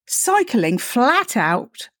cycling flat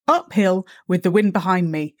out uphill with the wind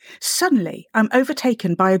behind me. Suddenly, I'm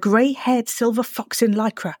overtaken by a grey-haired silver fox in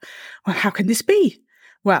lycra. Well, how can this be?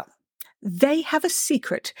 Well, they have a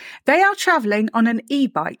secret. They are travelling on an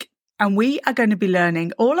e-bike, and we are going to be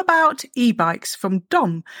learning all about e-bikes from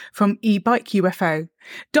Dom from eBike UFO.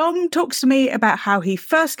 Dom talks to me about how he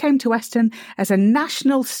first came to Weston as a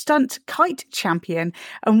national stunt kite champion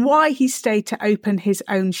and why he stayed to open his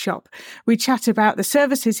own shop. We chat about the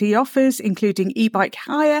services he offers, including e-bike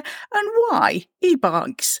hire, and why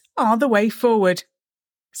e-bikes are the way forward.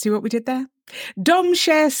 See what we did there? Dom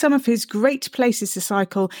shares some of his great places to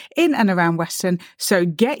cycle in and around Weston, so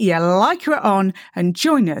get your lycra on and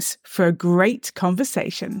join us for a great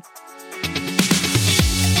conversation.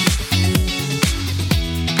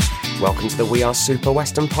 Welcome to the We Are Super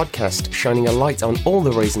Weston podcast, shining a light on all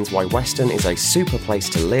the reasons why Weston is a super place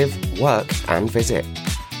to live, work and visit.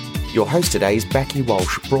 Your host today is Becky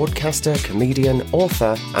Walsh, broadcaster, comedian,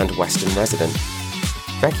 author and Weston resident.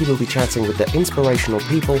 Becky will be chatting with the inspirational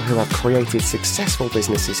people who have created successful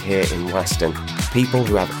businesses here in Weston, people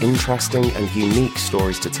who have interesting and unique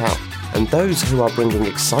stories to tell, and those who are bringing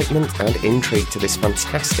excitement and intrigue to this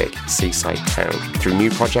fantastic seaside town through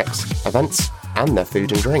new projects, events, and their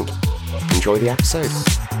food and drink. Enjoy the episode.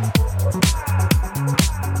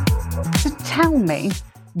 So tell me,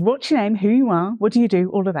 what's your name, who you are, what do you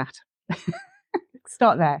do, all of that.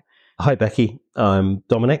 Start there. Hi, Becky. I'm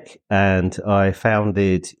Dominic, and I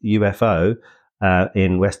founded UFO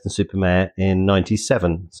in Weston-super-Mare in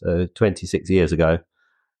 97, so 26 years ago.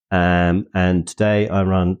 And today I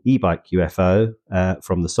run eBike UFO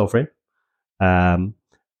from the Sovereign. And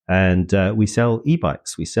we sell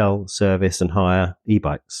e-bikes. We sell, service and hire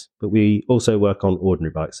e-bikes, but we also work on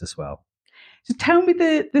ordinary bikes as well. So tell me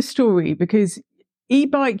the story, because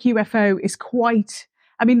eBike UFO is quite...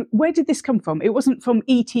 I mean, where did this come from? It wasn't from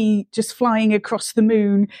E.T. just flying across the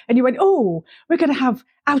moon and you went, oh, we're going to have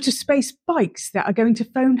outer space bikes that are going to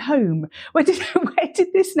phone home. Where did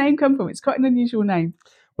this name come from? It's quite an unusual name.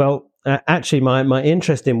 Well, actually, my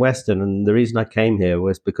interest in Weston and the reason I came here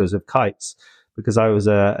was because of kites, because I was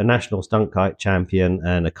a national stunt kite champion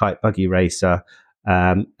and a kite buggy racer.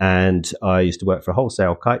 And I used to work for a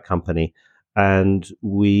wholesale kite company. And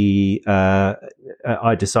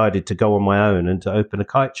I decided to go on my own and to open a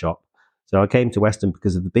kite shop. So I came to Weston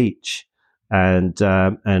because of the beach, and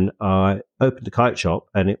I opened a kite shop.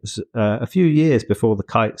 And it was a few years before the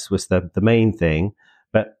kites was the main thing.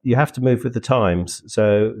 But you have to move with the times.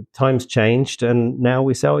 So times changed, and now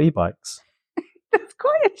we sell e-bikes. That's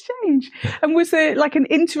quite a change. And was there like an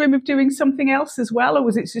interim of doing something else as well, or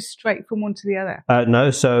was it just straight from one to the other?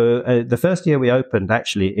 No. So the first year we opened,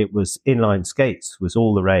 actually, it was inline skates was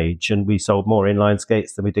all the rage, and we sold more inline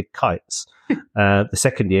skates than we did kites. The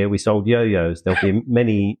second year we sold yo-yos. There'll be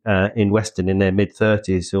many in Weston in their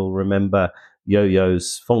mid-30s who'll remember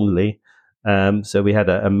yo-yos fondly. So we had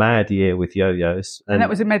a mad year with yo-yos. And that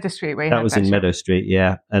was in Meadow Street where you That was in Meadow Street,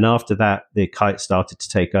 yeah. And after that, the kites started to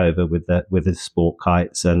take over with the sport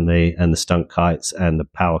kites and the stunt kites and the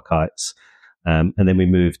power kites. And then we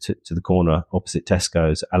moved to the corner opposite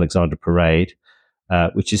Tesco's, Alexandra Parade,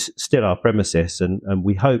 which is still our premises. And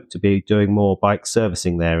we hope to be doing more bike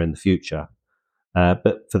servicing there in the future.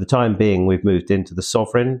 But for the time being, we've moved into the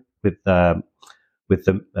Sovereign with the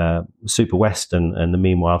Super Weston and the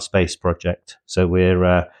Meanwhile Space project. So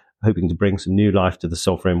we're hoping to bring some new life to the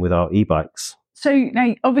Sovereign with our e-bikes. So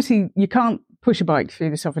now, obviously, you can't push a bike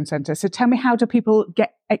through the Sovereign Centre. So tell me, how do people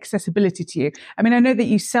get accessibility to you? I mean, I know that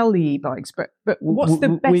you sell the e-bikes, but what's the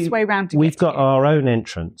best way around to get to you? We've got our own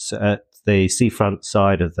entrance at the seafront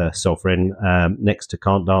side of the Sovereign, next to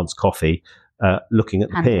Can't Dance Coffee, looking at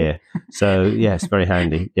the pier. So, yes, very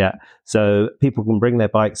handy. Yeah. So people can bring their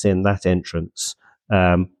bikes in that entrance.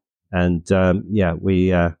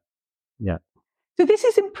 So this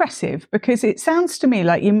is impressive, because it sounds to me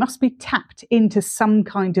like you must be tapped into some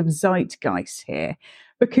kind of zeitgeist here,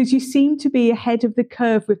 because you seem to be ahead of the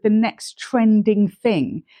curve with the next trending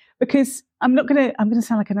thing. Because I'm going to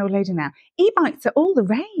sound like an old lady now. E-bikes are all the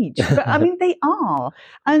rage, but I mean, they are,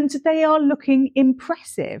 and they are looking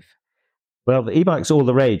impressive. Well, the e-bike's all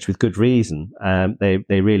the rage with good reason.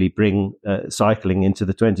 They really bring cycling into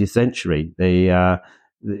the 20th century. The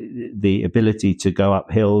ability to go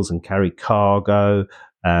up hills and carry cargo,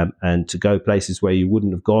 and to go places where you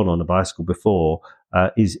wouldn't have gone on a bicycle before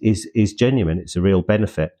is genuine. It's a real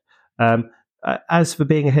benefit. As for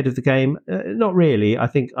being ahead of the game, not really. I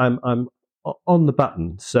think I'm on the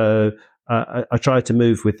button, so I try to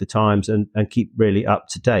move with the times and keep really up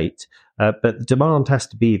to date. But the demand has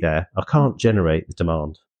to be there. I can't generate the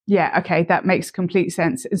demand. Yeah, okay, that makes complete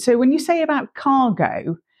sense. And so when you say about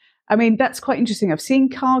cargo, I mean, that's quite interesting. I've seen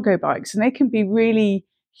cargo bikes and they can be really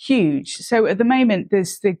huge. So at the moment,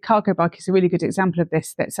 there's the cargo bike is a really good example of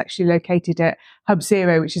this. That's actually located at Hub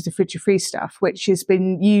Zero, which is the Fridge Free stuff, which has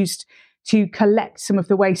been used to collect some of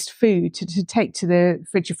the waste food to take to the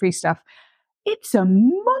Fridge Free stuff. It's a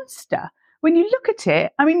monster. When you look at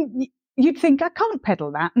it, I mean, you'd think I can't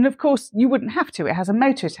pedal that. And of course, you wouldn't have to. It has a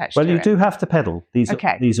motor attached to it. Well, you do have to pedal. These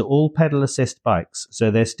are all pedal assist bikes. So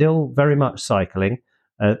they're still very much cycling.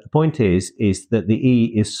 The point is that the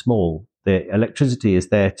E is small. The electricity is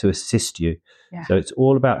there to assist you. Yeah. So it's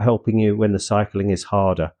all about helping you when the cycling is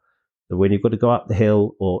harder. So when you've got to go up the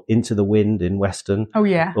hill or into the wind in Weston,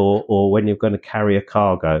 or when you're going to carry a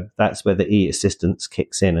cargo, that's where the E assistance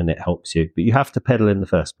kicks in and it helps you. But you have to pedal in the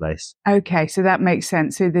first place. Okay, so that makes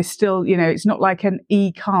sense. So there's still, it's not like an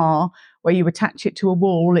E-car where you attach it to a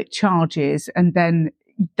wall, it charges, and then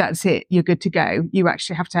that's it, you're good to go. You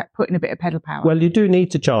actually have to put in a bit of pedal power. Well, you do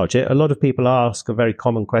need to charge it. A lot of people ask, a very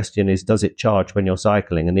common question is, does it charge when you're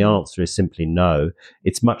cycling? And the answer is simply no.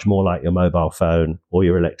 It's much more like your mobile phone or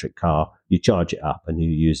your electric car. You charge it up and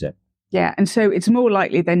you use it. Yeah, and so it's more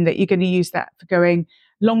likely then that you're going to use that for going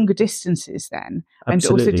longer distances then, and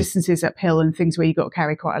also distances uphill and things where you've got to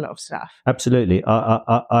carry quite a lot of stuff. Absolutely.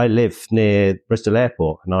 I live near Bristol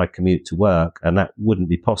Airport and I commute to work, and that wouldn't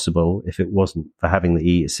be possible if it wasn't for having the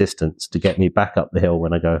e-assistance to get me back up the hill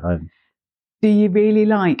when I go home. Do you really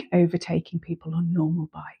like overtaking people on normal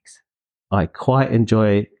bikes? I quite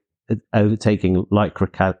enjoy overtaking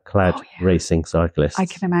lycra-clad racing cyclists. I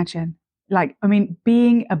can imagine.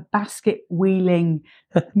 Being a basket wheeling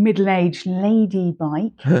middle-aged lady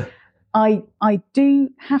bike, I do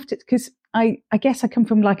have to, because I guess I come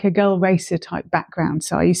from like a girl racer type background.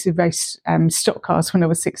 So I used to race stock cars when I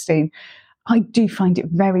was 16. I do find it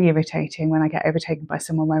very irritating when I get overtaken by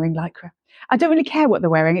someone wearing lycra. I don't really care what they're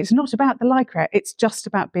wearing. It's not about the lycra. It's just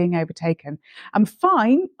about being overtaken. I'm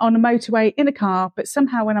fine on a motorway in a car, but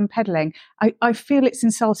somehow when I'm pedaling, I feel it's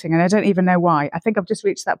insulting and I don't even know why. I think I've just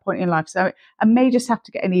reached that point in life. So I may just have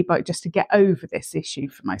to get an e-bike just to get over this issue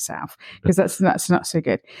for myself, because that's not so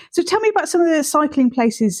good. So tell me about some of the cycling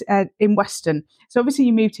places in Weston. So obviously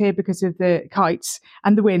you moved here because of the kites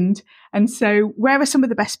and the wind. And so where are some of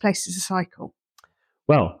the best places to cycle?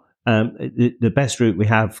 Well, the best route we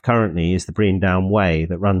have currently is the Breandown Way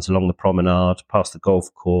that runs along the promenade, past the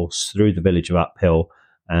golf course, through the village of Uphill,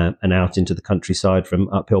 and out into the countryside from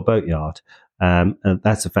Uphill Boatyard. And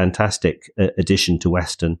that's a fantastic addition to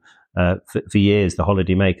Weston. For years, the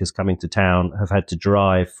holiday makers coming to town have had to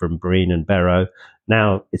drive from Breen and Barrow.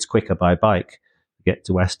 Now it's quicker by bike to get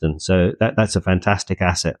to Weston. So that's a fantastic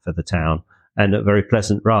asset for the town and a very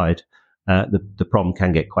pleasant ride. The prom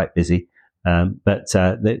can get quite busy. But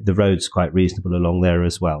the road's quite reasonable along there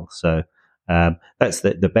as well. So that's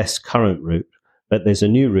the best current route. But there's a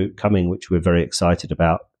new route coming, which we're very excited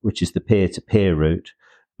about, which is the peer-to-peer route,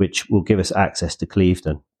 which will give us access to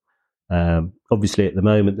Clevedon. Obviously, at the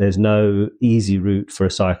moment, there's no easy route for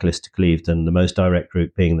a cyclist to Clevedon, the most direct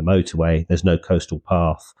route being the motorway. There's no coastal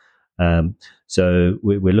path. So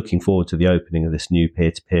we're looking forward to the opening of this new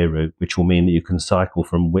peer-to-peer route, which will mean that you can cycle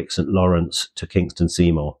from Wick St Lawrence to Kingston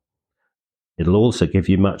Seymour. It'll also give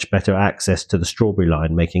you much better access to the Strawberry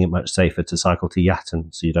Line, making it much safer to cycle to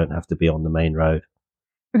Yatton, so you don't have to be on the main road.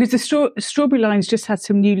 Because the Strawberry Line's just had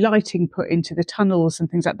some new lighting put into the tunnels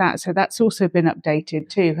and things like that, so that's also been updated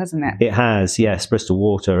too, hasn't it? It has, yes. Bristol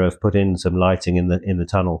Water have put in some lighting in the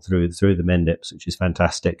tunnel through the Mendips, which is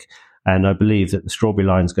fantastic. And I believe that the Strawberry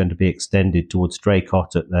Line is going to be extended towards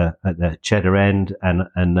Draycott at the Cheddar end, and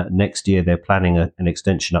next year they're planning an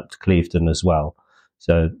extension up to Clevedon as well.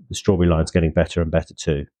 So the Strawberry Line's getting better and better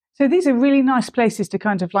too. So these are really nice places to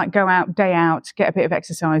kind of like go out, day out, get a bit of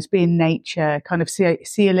exercise, be in nature, kind of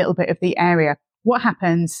see a little bit of the area. What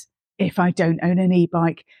happens if I don't own an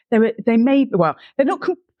e-bike? They may, well, they're not,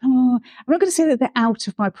 I'm not going to say that they're out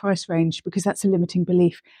of my price range because that's a limiting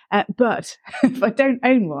belief. But if I don't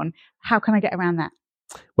own one, how can I get around that?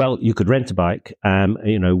 Well, you could rent a bike.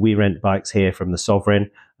 We rent bikes here from the Sovereign.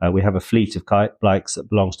 We have a fleet of bikes that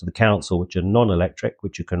belongs to the council, which are non-electric,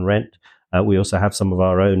 which you can rent. We also have some of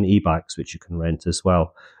our own e-bikes, which you can rent as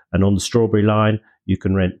well. And on the Strawberry Line, you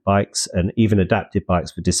can rent bikes and even adapted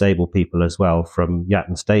bikes for disabled people as well from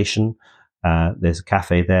Yatton Station. There's a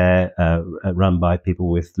cafe there run by people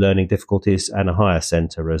with learning difficulties and a hire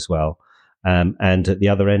centre as well. And at the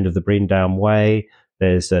other end of the Breandown Way,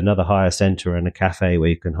 there's another hire centre and a cafe where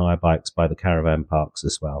you can hire bikes by the caravan parks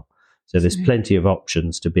as well. So there's plenty of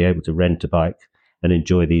options to be able to rent a bike and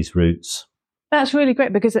enjoy these routes. That's really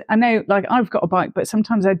great, because I know, like, I've got a bike, but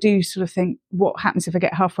sometimes I do sort of think, what happens if I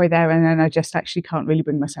get halfway there and then I just actually can't really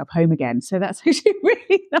bring myself home again? So that's actually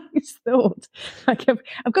really nice always thought, like,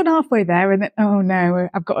 I've gone halfway there, and then, oh no,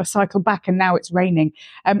 I've got to cycle back, and now it's raining.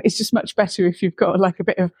 It's just much better if you've got like a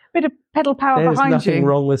bit of pedal power There's behind you. nothing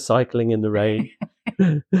wrong with cycling in the rain.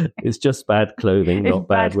 It's just bad clothing, not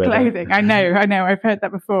bad weather. Clothing. I know. I've heard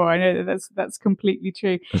that before. I know that's completely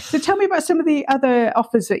true. So tell me about some of the other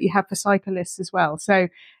offers that you have for cyclists as well. So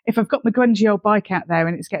if I've got my grungy old bike out there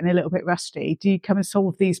and it's getting a little bit rusty, do you come and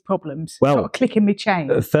solve these problems? Well, got a click in my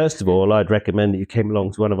chain. First of all, I'd recommend that you came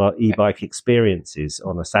along to one of our e-bike experiences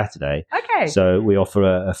on a Saturday. Okay. So we offer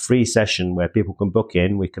a free session where people can book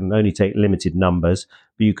in. We can only take limited numbers,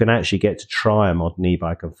 but you can actually get to try a modern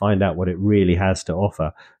e-bike and find out what it really has to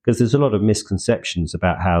offer. Because there's a lot of misconceptions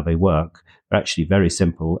about how they work. They're actually very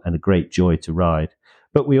simple and a great joy to ride.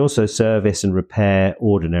 But we also service and repair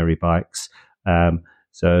ordinary bikes.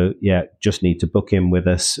 So, just need to book in with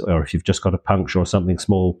us, or if you've just got a puncture or something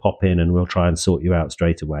small, pop in and we'll try and sort you out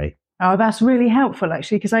straight away. Oh, that's really helpful,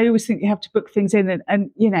 actually, because I always think you have to book things in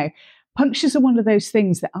and punctures are one of those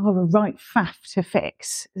things that are a right faff to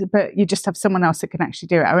fix, but you just have someone else that can actually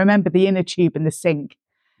do it. I remember the inner tube in the sink.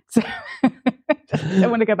 So I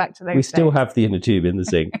want to go back to those. We still have the inner tube in the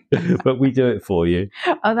sink, but we do it for you.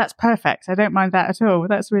 Oh, that's perfect. I don't mind that at all.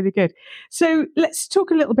 That's really good. So let's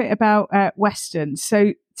talk a little bit about Weston.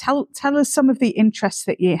 So tell us some of the interests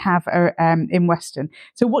that you have in Weston.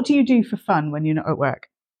 So what do you do for fun when you're not at work?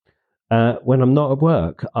 When I'm not at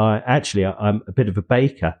work, I'm a bit of a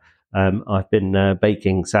baker. I've been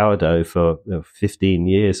baking sourdough for 15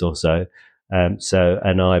 years or so.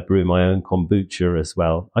 And I brew my own kombucha as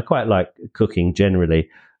well. I quite like cooking generally.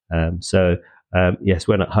 Yes,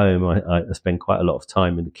 when at home, I spend quite a lot of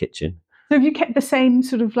time in the kitchen. So have you kept the same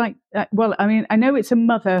sort of like, I know it's a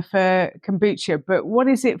mother for kombucha, but what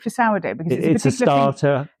is it for sourdough? Because it's a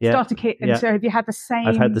starter. Starter kit. And so have you had the same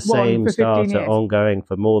I've had the same for 15 starter years? ongoing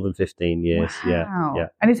for more than 15 years. Wow. Yeah.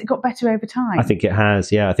 And has it got better over time? I think it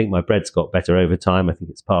has. Yeah. I think my bread's got better over time. I think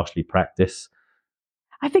it's partially practice.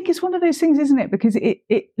 I think it's one of those things, isn't it? Because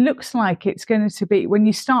it looks like it's going to be, when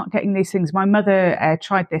you start getting these things, my mother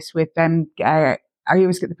tried this with them. I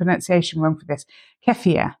always get the pronunciation wrong for this.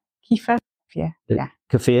 Kefir. Yeah.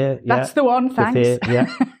 Kefir. Yeah. That's the one. Thanks. Kefir,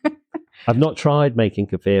 yeah. I've not tried making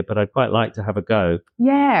kefir, but I'd quite like to have a go.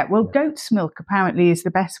 Yeah, well, goat's milk apparently is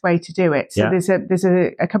the best way to do it. So there's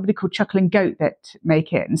a company called Chuckling Goat that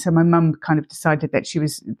make it, and so my mum kind of decided that she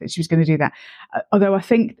was going to do that. Although I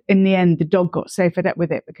think in the end the dog got so fed up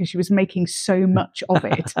with it because she was making so much of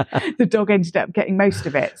it, the dog ended up getting most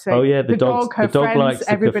of it. So the dog friends, likes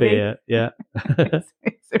the everybody. kefir. Yeah,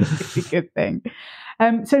 it's a really good thing.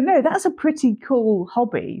 So no, that's a pretty cool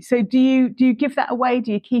hobby. So do you give that away?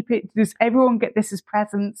 Do you keep it? Does everyone get this as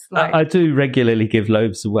presents? I do regularly give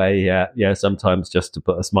loaves away. Yeah. Sometimes just to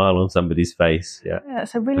put a smile on somebody's face. Yeah,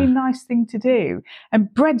 that's a really nice thing to do.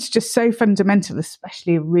 And bread's just so fundamental,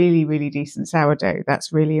 especially a really, really decent sourdough.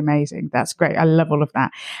 That's really amazing. That's great. I love all of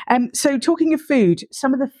that. So talking of food,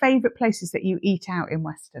 some of the favourite places that you eat out in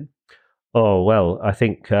Weston. Oh, well, I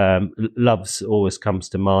think Love's always comes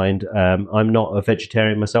to mind. I'm not a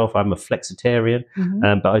vegetarian myself. I'm a flexitarian,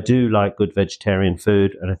 but I do like good vegetarian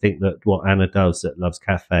food. And I think that what Anna does at Love's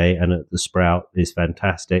Cafe and at The Sprout is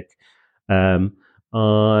fantastic.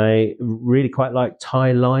 I really quite like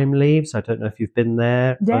Thai Lime Leaves. I don't know if you've been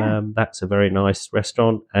there. Yeah. That's a very nice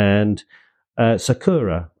restaurant. And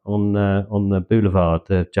Sakura on the boulevard,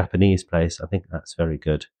 the Japanese place. I think that's very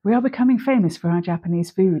good. We are becoming famous for our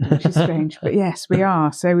Japanese food, which is strange, but yes, we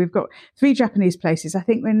are. So we've got 3 Japanese places. I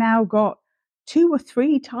think we've now got 2 or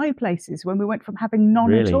 3 Thai places when we went from having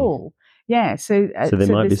none at all. Yeah, so there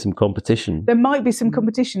might be some competition. There might be some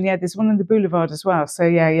competition. Yeah, there's one on the boulevard as well. So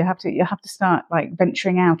yeah, you have to start like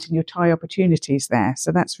venturing out in your Thai opportunities there.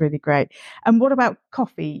 So that's really great. And what about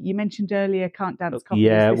coffee? You mentioned earlier Can't Dance Coffee.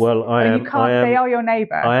 Yeah, they are your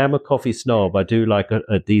neighbour. I am a coffee snob. I do like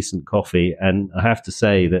a decent coffee, and I have to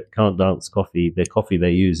say that Can't Dance Coffee, the coffee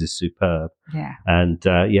they use is superb. Yeah, and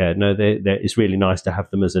it's really nice to have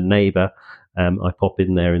them as a neighbour. I pop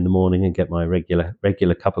in there in the morning and get my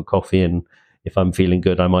regular cup of coffee, and if I'm feeling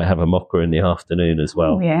good, I might have a mocha in the afternoon as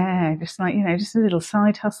well. Oh, yeah, just like, just a little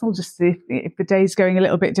side hustle, just if the day's going a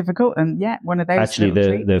little bit difficult, and one of those. Actually,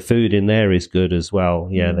 the food in there is good as well.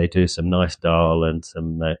 Yeah, they do some nice dal and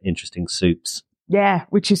some interesting soups. Yeah,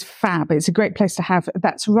 which is fab. It's a great place to have.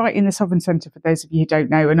 That's right in the Sovereign Centre for those of you who don't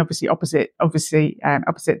know, and obviously opposite the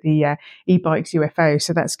eBikes UFO.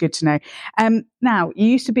 So that's good to know. Now, you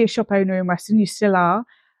used to be a shop owner in Weston. You still are.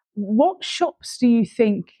 What shops do you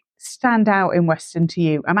think stand out in Weston to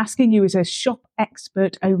you? I'm asking you as a shop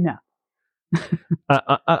expert owner.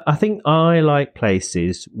 I think I like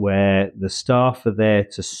places where the staff are there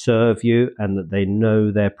to serve you and that they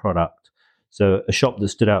know their product. So a shop that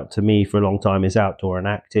stood out to me for a long time is Outdoor and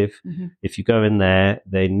Active. Mm-hmm. If you go in there,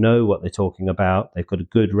 they know what they're talking about. They've got a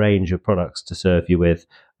good range of products to serve you with.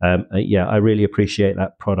 I really appreciate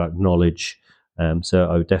that product knowledge. So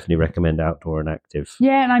I would definitely recommend Outdoor and Active.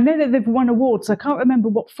 Yeah, and I know that they've won awards. I can't remember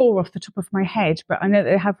what for off the top of my head, but I know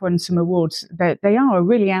they have won some awards. They are a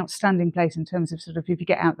really outstanding place in terms of sort of if you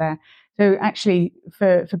get out there. So actually,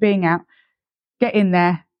 for being out, get in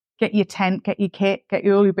there, get your tent, get your kit, get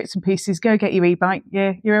all your bits and pieces, go get your e-bike.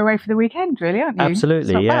 You're away for the weekend, really, aren't you?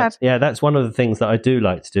 Absolutely, yeah. Bad. Yeah, that's one of the things that I do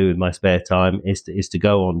like to do in my spare time is to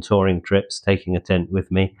go on touring trips, taking a tent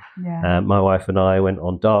with me. Yeah. My wife and I went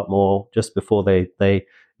on Dartmoor just before they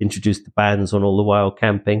introduced the bans on all the wild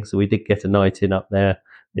camping. So we did get a night in up there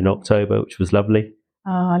in October, which was lovely.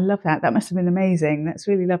 Oh, I love that. That must have been amazing. That's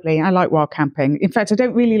really lovely. I like wild camping. In fact, I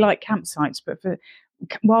don't really like campsites, but for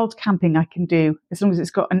wild camping I can do as long as it's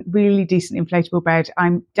got a really decent inflatable bed.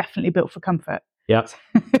 I'm definitely built for comfort. Yeah.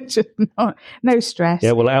 Just no stress.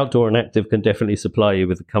 Yeah, well, Outdoor and Active can definitely supply you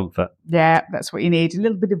with the comfort. Yeah, that's what you need. A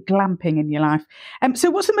little bit of glamping in your life. So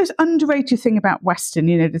what's the most underrated thing about Weston?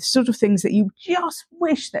 You know, the sort of things that you just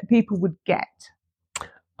wish that people would get.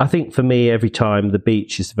 I think for me, every time the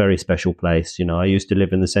beach is a very special place. You know, I used to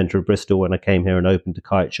live in the centre of Bristol when I came here and opened a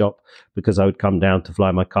kite shop because I would come down to fly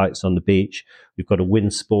my kites on the beach. We've got a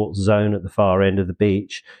wind sports zone at the far end of the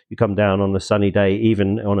beach. You come down on a sunny day,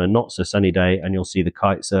 even on a not so sunny day, and you'll see the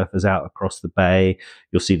kite surfers out across the bay.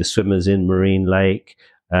 You'll see the swimmers in Marine Lake.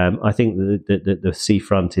 I think the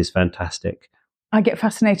seafront is fantastic. I get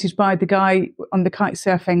fascinated by the guy on the kite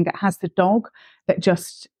surfing that has the dog that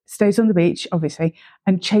just stays on the beach, obviously,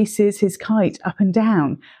 and chases his kite up and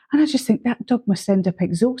down. And I just think that dog must end up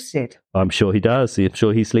exhausted. I'm sure he does. I'm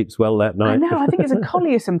sure he sleeps well that night. I know. I think it's a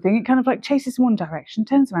collie or something. It kind of like chases in one direction,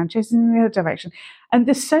 turns around, chases in the other direction. And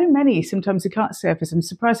there's so many sometimes the kite surfers. I'm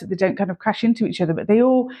surprised that they don't kind of crash into each other, but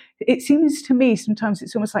it seems to me sometimes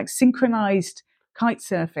it's almost like synchronized kite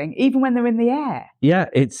surfing, even when they're in the air. Yeah,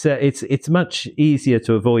 it's much easier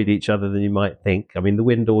to avoid each other than you might think. I mean, the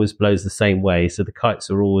wind always blows the same way, so the kites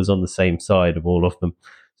are always on the same side of all of them.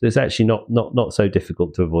 So it's actually not so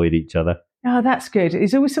difficult to avoid each other. Oh, that's good.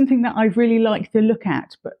 It's always something that I really like the look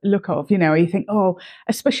of, you know, you think, oh,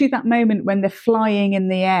 especially that moment when they're flying in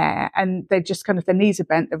the air and they're just kind of, their knees are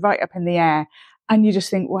bent, they're right up in the air. And you just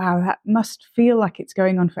think, wow, that must feel like it's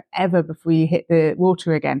going on forever before you hit the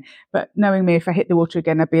water again. But knowing me, if I hit the water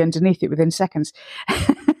again, I'd be underneath it within seconds.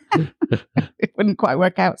 It wouldn't quite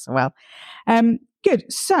work out so well.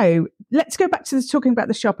 Good. So let's go back to talking about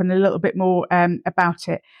the shop and a little bit more about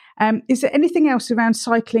it. Is there anything else around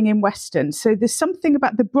cycling in Weston? So there's something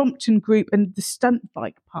about the Brompton group and the stunt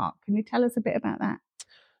bike park. Can you tell us a bit about that?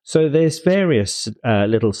 So there's various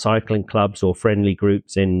little cycling clubs or friendly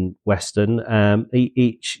groups in Weston,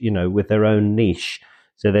 each, you know, with their own niche.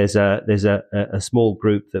 So there's a small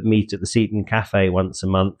group that meet at the Seaton Cafe once a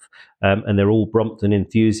month, and they're all Brompton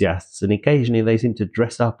enthusiasts. And occasionally they seem to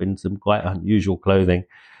dress up in some quite unusual clothing,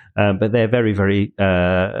 but they're very, very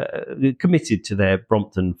committed to their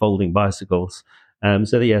Brompton folding bicycles.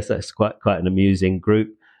 So yes, that's quite an amusing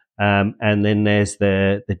group. And then there's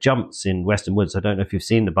the jumps in Weston Woods. I don't know if you've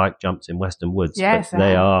seen the bike jumps in Weston Woods, yes, but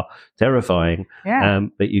they are terrifying. Yeah.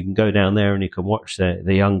 But you can go down there and you can watch the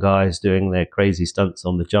young guys doing their crazy stunts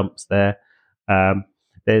on the jumps there.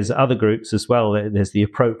 There's other groups as well. There's the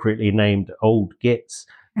appropriately named Old Gits,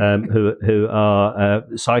 who are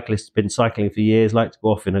cyclists, been cycling for years, like to go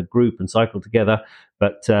off in a group and cycle together,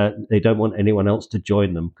 but they don't want anyone else to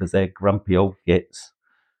join them because they're grumpy old gits.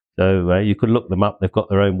 So you could look them up. They've got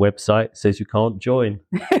their own website. It says you can't join.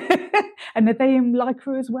 And are they in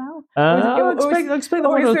Lycra as well? I expect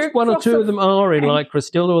one or two of them are in Lycra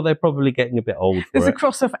still, or they're probably getting a bit old for There's it. a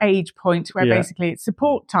cross-off age point where basically it's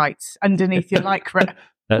support tights underneath your Lycra.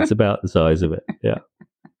 That's about the size of it, yeah.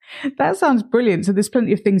 That sounds brilliant. So there's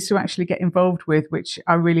plenty of things to actually get involved with, which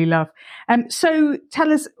I really love. So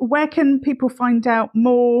tell us, where can people find out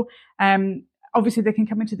more? Obviously, they can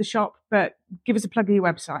come into the shop, but give us a plug of your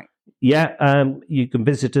website. Yeah, you can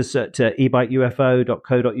visit us at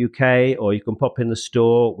ebikeufo.co.uk, or you can pop in the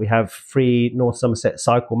store. We have free North Somerset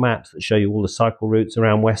cycle maps that show you all the cycle routes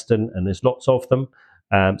around Weston, and there's lots of them.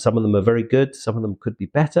 Some of them are very good. Some of them could be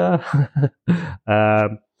better.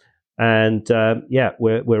 We're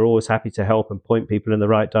always happy to help and point people in the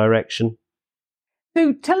right direction.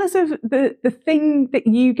 So tell us of the thing that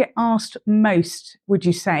you get asked most, would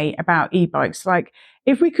you say, about e-bikes? Like,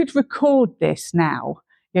 if we could record this now,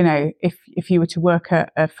 you know, if you were to work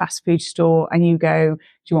at a fast food store and you go, do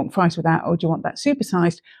you want fries with that or do you want that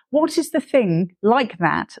supersized? What is the thing like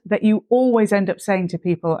that you always end up saying to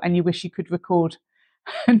people and you wish you could record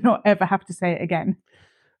and not ever have to say it again?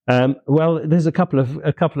 Well, there's a couple of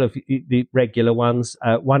the regular ones.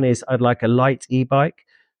 One is, I'd like a light e-bike.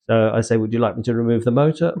 So I say, would you like me to remove the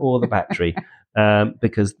motor or the battery?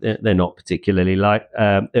 Because they're not particularly light.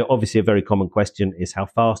 Obviously, a very common question is, how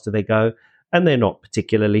fast do they go? And they're not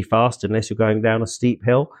particularly fast unless you're going down a steep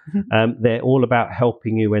hill. They're all about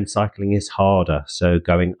helping you when cycling is harder. So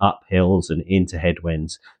going up hills and into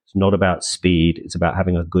headwinds. It's not about speed. It's about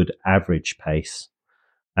having a good average pace.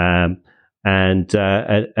 And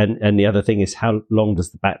the other thing is, how long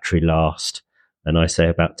does the battery last? And I say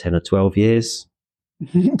about 10 or 12 years.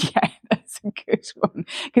 Yeah, that's a good one.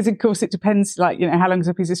 Because, of course, it depends, like, you know, how long is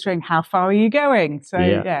a piece of string? How far are you going? So,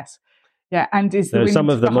 yes. Yeah, and is the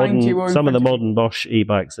wind behind you or some of the modern Bosch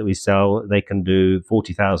e-bikes that we sell, they can do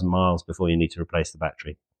 40,000 miles before you need to replace the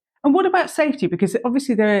battery. And what about safety? Because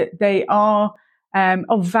obviously they are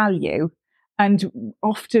of value. And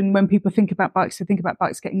often when people think about bikes, they think about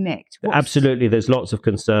bikes getting nicked. Absolutely. There's lots of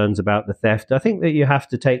concerns about the theft. I think that you have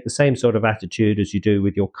to take the same sort of attitude as you do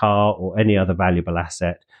with your car or any other valuable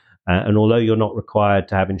asset. And although you're not required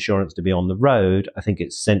to have insurance to be on the road, I think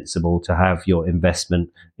it's sensible to have your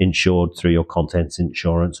investment insured through your contents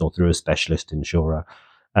insurance or through a specialist insurer,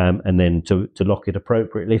 and then to lock it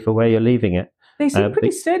appropriately for where you're leaving it. They seem pretty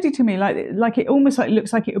sturdy to me, like it almost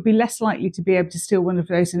looks like it would be less likely to be able to steal one of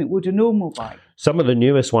those than it would a normal bike. Some of the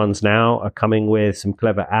newest ones now are coming with some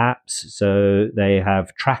clever apps. So they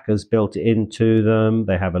have trackers built into them.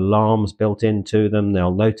 They have alarms built into them.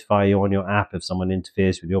 They'll notify you on your app if someone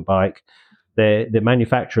interferes with your bike. The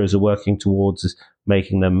manufacturers are working towards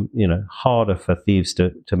making them, you know, harder for thieves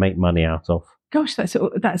to make money out of. Gosh,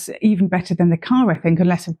 that's even better than the car, I think,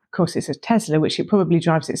 unless, of course, it's a Tesla, which it probably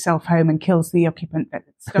drives itself home and kills the occupant that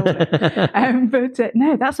stole it.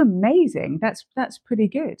 No, that's amazing. That's pretty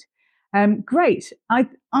good. Great. I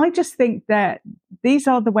just think that these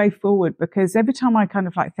are the way forward, because every time I kind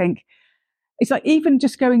of like think, it's like even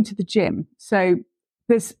just going to the gym. So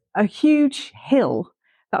there's a huge hill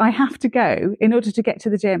that I have to go in order to get to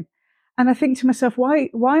the gym. And I think to myself, why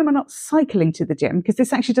am I not cycling to the gym? Because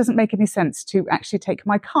this actually doesn't make any sense to actually take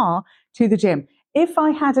my car to the gym. If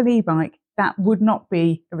I had an e-bike, that would not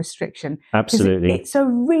be a restriction. Absolutely. It's a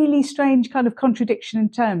really strange kind of contradiction in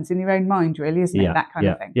terms in your own mind, really, isn't it? That kind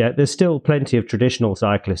of thing. Yeah, there's still plenty of traditional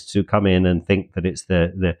cyclists who come in and think that it's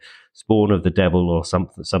the spawn of the devil or some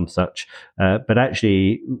such. But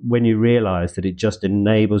actually, when you realize that it just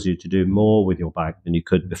enables you to do more with your bike than you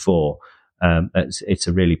could before, it's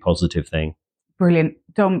a really positive thing. Brilliant.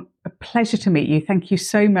 Dom, a pleasure to meet you. Thank you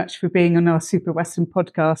so much for being on our Super Western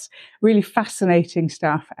podcast. Really fascinating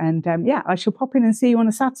stuff. And I shall pop in and see you on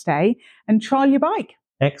a Saturday and trial your bike.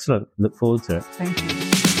 Excellent. Look forward to it. Thank you.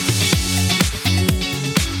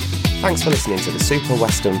 Thanks for listening to the Super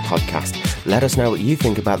Western podcast. Let us know what you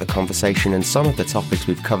think about the conversation and some of the topics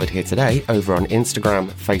we've covered here today over on Instagram,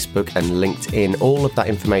 Facebook and LinkedIn. All of that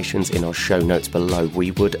information's in our show notes below. We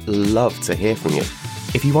would love to hear from you.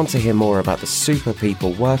 If you want to hear more about the super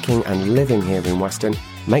people working and living here in Weston,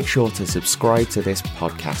 make sure to subscribe to this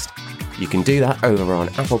podcast. You can do that over on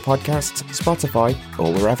Apple Podcasts, Spotify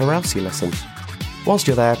or wherever else you listen. Whilst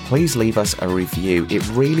you're there, please leave us a review. It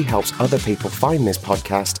really helps other people find this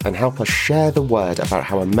podcast and help us share the word about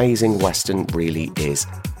how amazing Weston really is.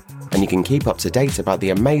 And you can keep up to date about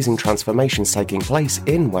the amazing transformations taking place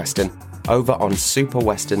in Weston over on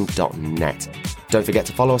superwestern.net. Don't forget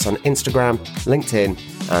to follow us on Instagram, LinkedIn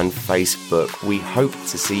and Facebook. We hope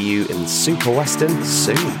to see you in Super Western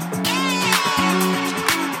soon.